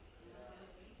out.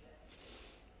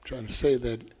 I'm trying to say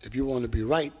that if you want to be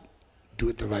right, do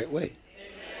it the right way.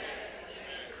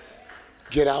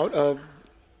 Get out of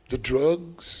the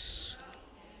drugs.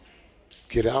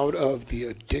 Get out of the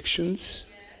addictions.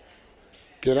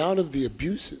 Get out of the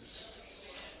abuses.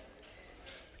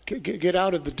 Get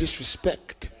out of the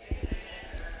disrespect.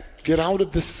 Get out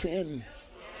of the sin.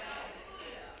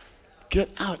 Get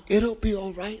out. It'll be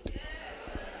all right.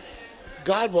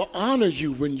 God will honor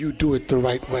you when you do it the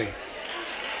right way.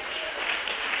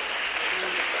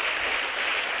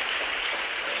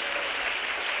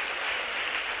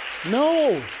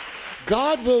 No,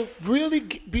 God will really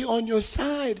be on your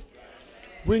side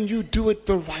when you do it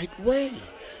the right way.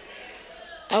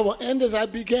 I will end as I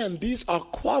began. These are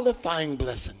qualifying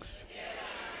blessings.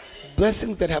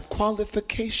 Blessings that have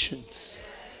qualifications.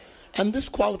 And this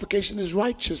qualification is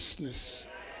righteousness.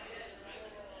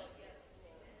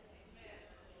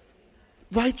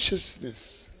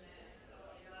 Righteousness.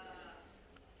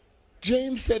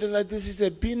 James said it like this. He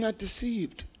said, be not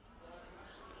deceived.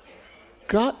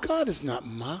 God is not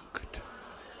mocked.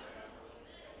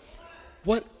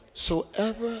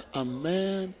 Whatsoever a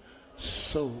man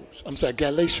sows. I'm sorry,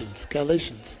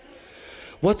 Galatians.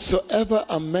 Whatsoever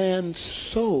a man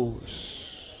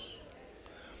sows,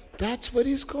 that's what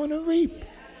he's going to reap.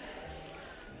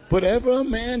 Whatever a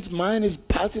man's mind is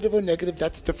positive or negative,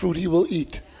 that's the fruit he will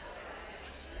eat.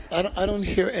 I don't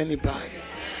hear anybody.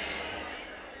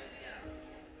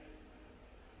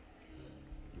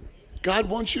 God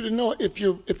wants you to know if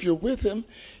you're with him,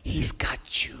 he's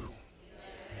got you.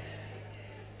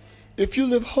 If you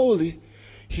live holy,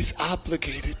 he's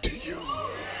obligated to you.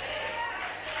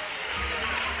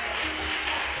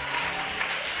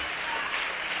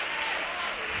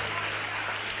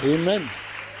 Amen.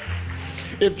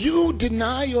 If you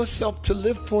deny yourself to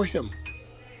live for him,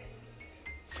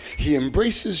 he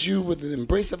embraces you with the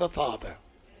embrace of a father.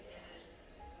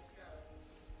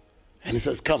 And he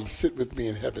says, come, sit with me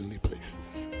in heavenly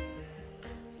places.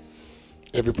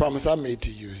 Every promise I made to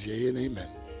you is yea and amen.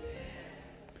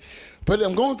 But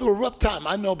I'm going through a rough time,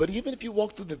 I know, but even if you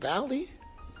walk through the valley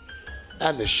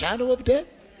and the shadow of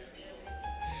death,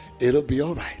 it'll be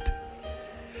all right.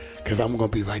 Because I'm going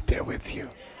to be right there with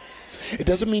you. It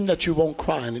doesn't mean that you won't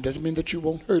cry, and it doesn't mean that you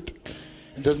won't hurt.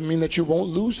 It doesn't mean that you won't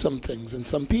lose some things and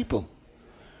some people.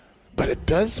 But it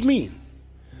does mean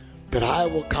that I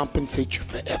will compensate you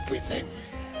for everything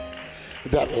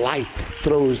that life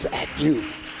throws at you.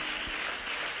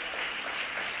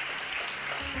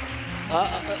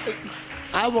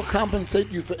 I will compensate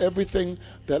you for everything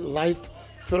that life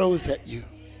throws at you.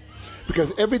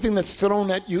 Because everything that's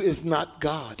thrown at you is not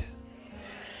God.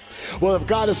 Well, if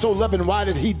God is so loving,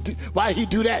 why he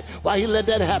do that? Why he let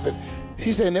that happen?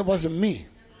 He's saying it wasn't me.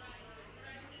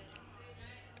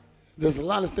 There's a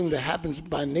lot of things that happens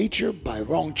by nature, by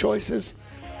wrong choices,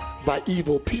 by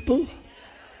evil people.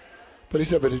 But he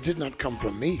said, but it did not come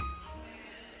from me.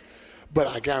 But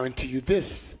I guarantee you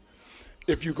this,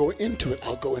 if you go into it,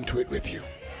 I'll go into it with you.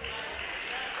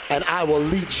 And I will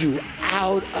lead you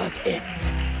out of it.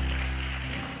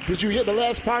 Did you hear the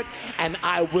last part? And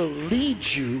I will lead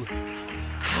you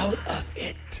out of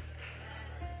it.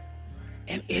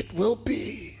 And it will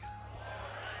be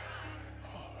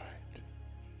all right.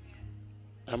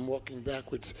 I'm walking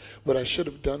backwards. What I should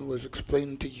have done was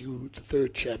explain to you the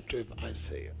 3rd chapter of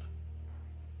Isaiah.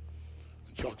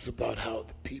 It talks about how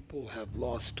the people have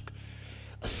lost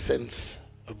a sense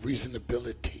of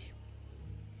reasonability.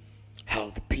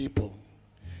 How the people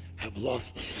have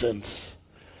lost a sense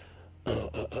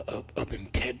of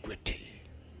integrity.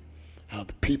 How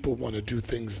the people want to do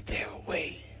things their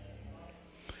way.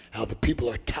 How the people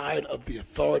are tired of the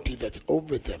authority that's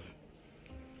over them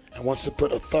and wants to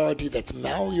put authority that's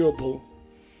malleable,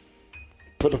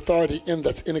 put authority in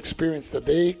that's inexperienced that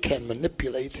they can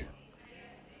manipulate.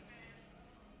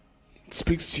 It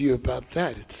speaks to you about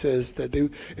that. It says that they,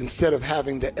 instead of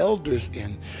having the elders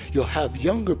in, you'll have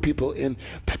younger people in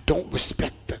that don't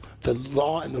respect the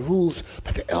law and the rules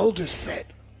that the elders said.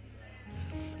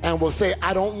 And will say,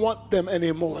 I don't want them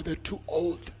anymore. They're too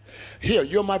old. Here,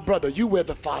 you're my brother. You wear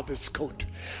the father's coat.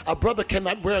 A brother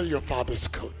cannot wear your father's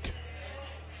coat.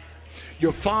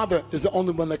 Your father is the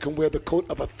only one that can wear the coat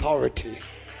of authority.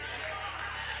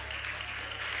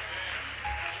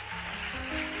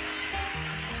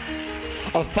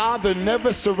 A father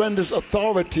never surrenders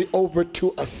authority over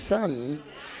to a son.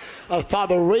 A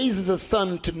father raises a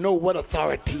son to know what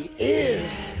authority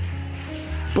is.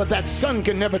 But that son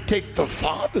can never take the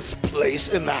father's place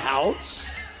in the house.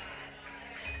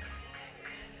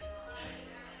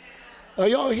 Are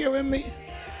y'all hearing me?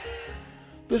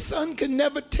 The son can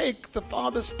never take the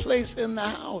father's place in the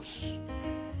house.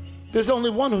 There's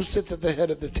only one who sits at the head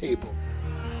of the table.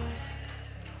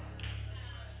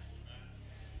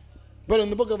 But in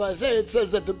the book of Isaiah, it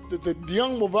says that the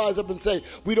young will rise up and say,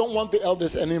 we don't want the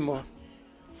elders anymore.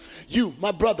 You,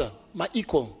 my brother, my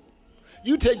equal,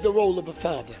 you take the role of a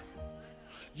father.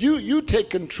 You take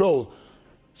control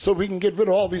so we can get rid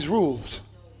of all these rules.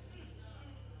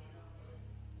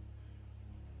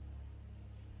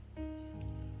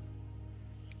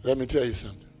 Let me tell you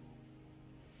something.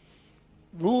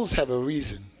 Rules have a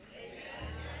reason.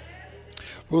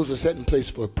 Rules are set in place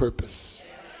for a purpose,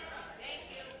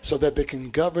 so that they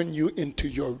can govern you into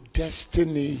your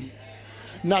destiny,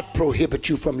 not prohibit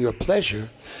you from your pleasure,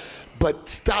 but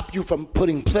stop you from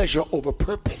putting pleasure over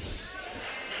purpose.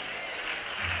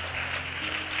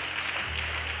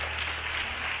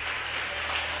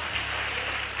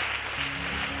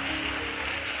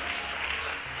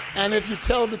 And if you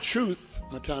tell the truth,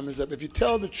 my time is up. If you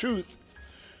tell the truth,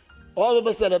 all of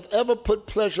us that have ever put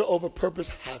pleasure over purpose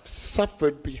have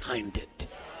suffered behind it.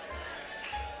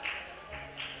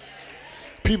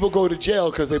 People go to jail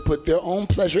because they put their own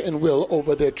pleasure and will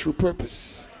over their true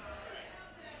purpose.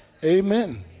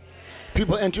 Amen.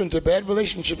 People enter into bad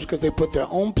relationships because they put their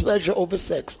own pleasure over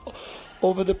sex,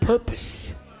 over the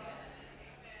purpose.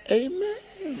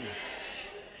 Amen.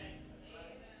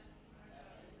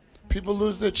 People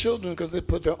lose their children because they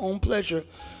put their own pleasure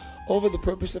over the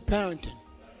purpose of parenting.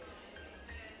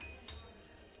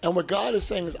 And what God is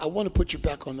saying is, I want to put you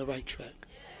back on the right track.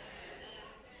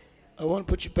 I want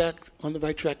to put you back on the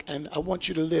right track, and I want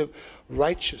you to live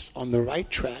righteous on the right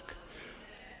track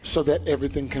so that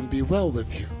everything can be well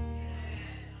with you,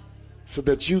 so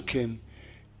that you can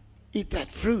eat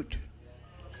that fruit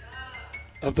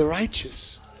of the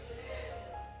righteous.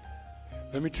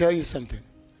 Let me tell you something.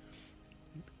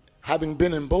 Having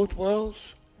been in both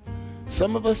worlds,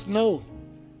 some of us know,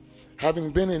 having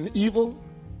been in evil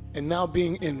and now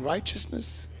being in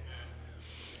righteousness,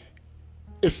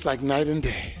 it's like night and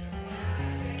day.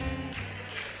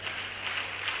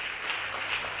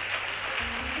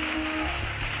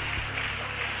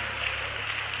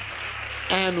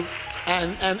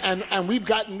 And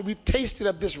we've tasted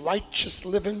of this righteous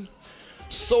living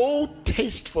so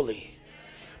tastefully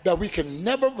that we can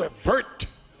never revert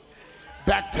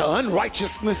back to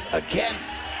unrighteousness again.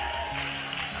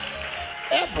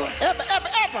 Ever, ever, ever,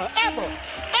 ever, ever,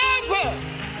 ever.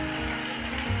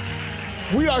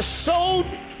 We are so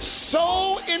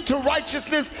into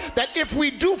righteousness that if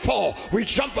we do fall, we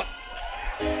jump up.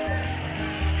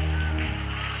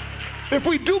 If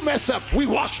we do mess up, we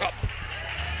wash up.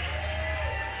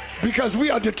 Because we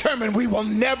are determined we will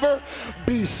never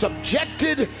be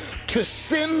subjected to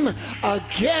sin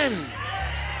again.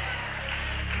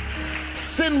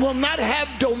 Sin will not have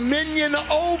dominion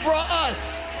over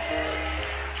us.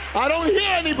 I don't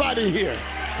hear anybody here.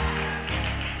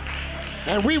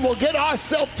 And we will get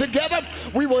ourselves together.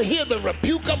 We will hear the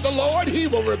rebuke of the Lord. He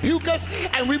will rebuke us,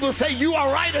 and we will say, you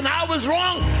are right and I was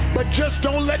wrong, but just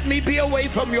don't let me be away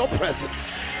from your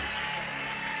presence.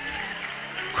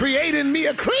 Create in me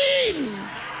a clean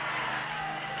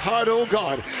heart, oh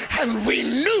God, and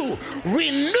renew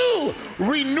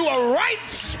a right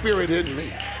spirit in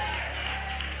me.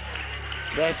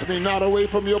 Cast me not away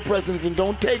from your presence, and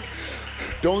don't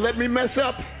let me mess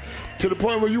up to the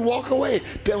point where you walk away.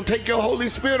 Don't take your Holy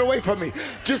Spirit away from me.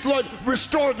 Just, Lord,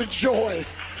 restore the joy.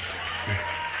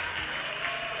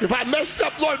 If I messed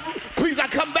up, Lord, please, I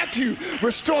come back to you.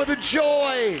 Restore the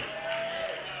joy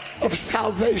of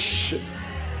salvation.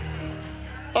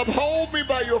 Uphold me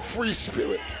by your free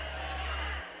spirit.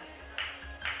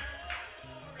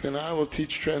 Then I will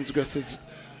teach transgressors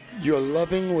your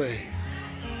loving way.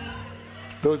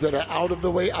 Those that are out of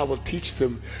the way, I will teach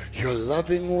them your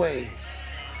loving way.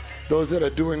 Those that are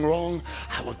doing wrong,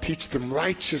 I will teach them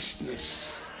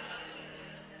righteousness.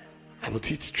 I will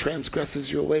teach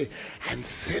transgressors your way, and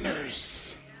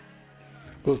sinners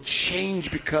will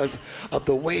change because of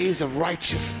the ways of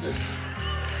righteousness.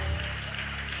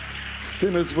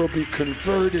 Sinners will be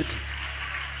converted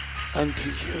unto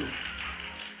you.